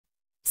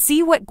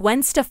See what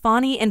Gwen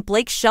Stefani and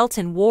Blake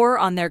Shelton wore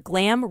on their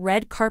glam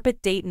red carpet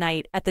date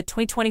night at the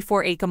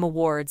 2024 ACM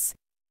Awards.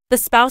 The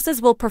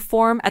spouses will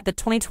perform at the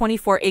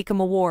 2024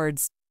 ACM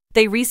Awards.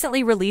 They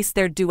recently released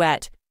their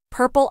duet,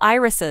 Purple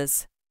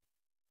Irises.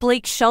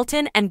 Blake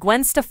Shelton and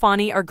Gwen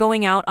Stefani are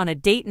going out on a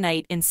date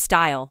night in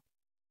style.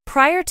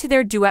 Prior to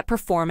their duet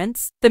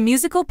performance, the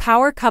musical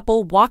power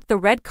couple walked the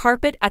red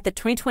carpet at the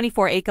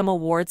 2024 ACM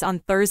Awards on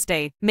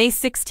Thursday, May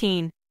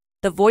 16.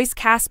 The Voice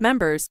cast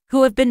members,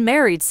 who have been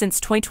married since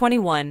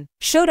 2021,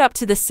 showed up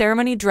to the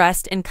ceremony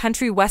dressed in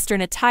country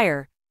western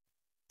attire.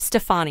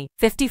 Stefani,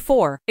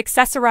 54,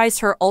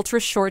 accessorized her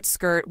ultra-short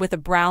skirt with a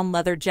brown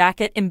leather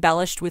jacket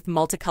embellished with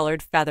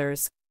multicolored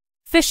feathers.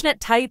 Fishnet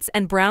tights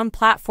and brown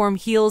platform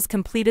heels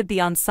completed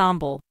the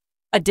ensemble.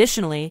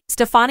 Additionally,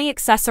 Stefani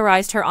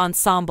accessorized her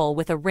ensemble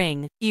with a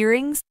ring,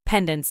 earrings,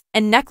 pendants,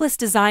 and necklace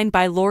designed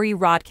by Lori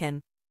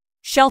Rodkin.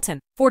 Shelton,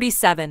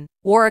 47,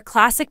 wore a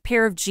classic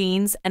pair of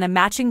jeans and a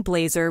matching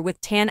blazer with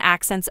tan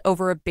accents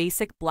over a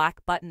basic black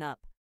button-up.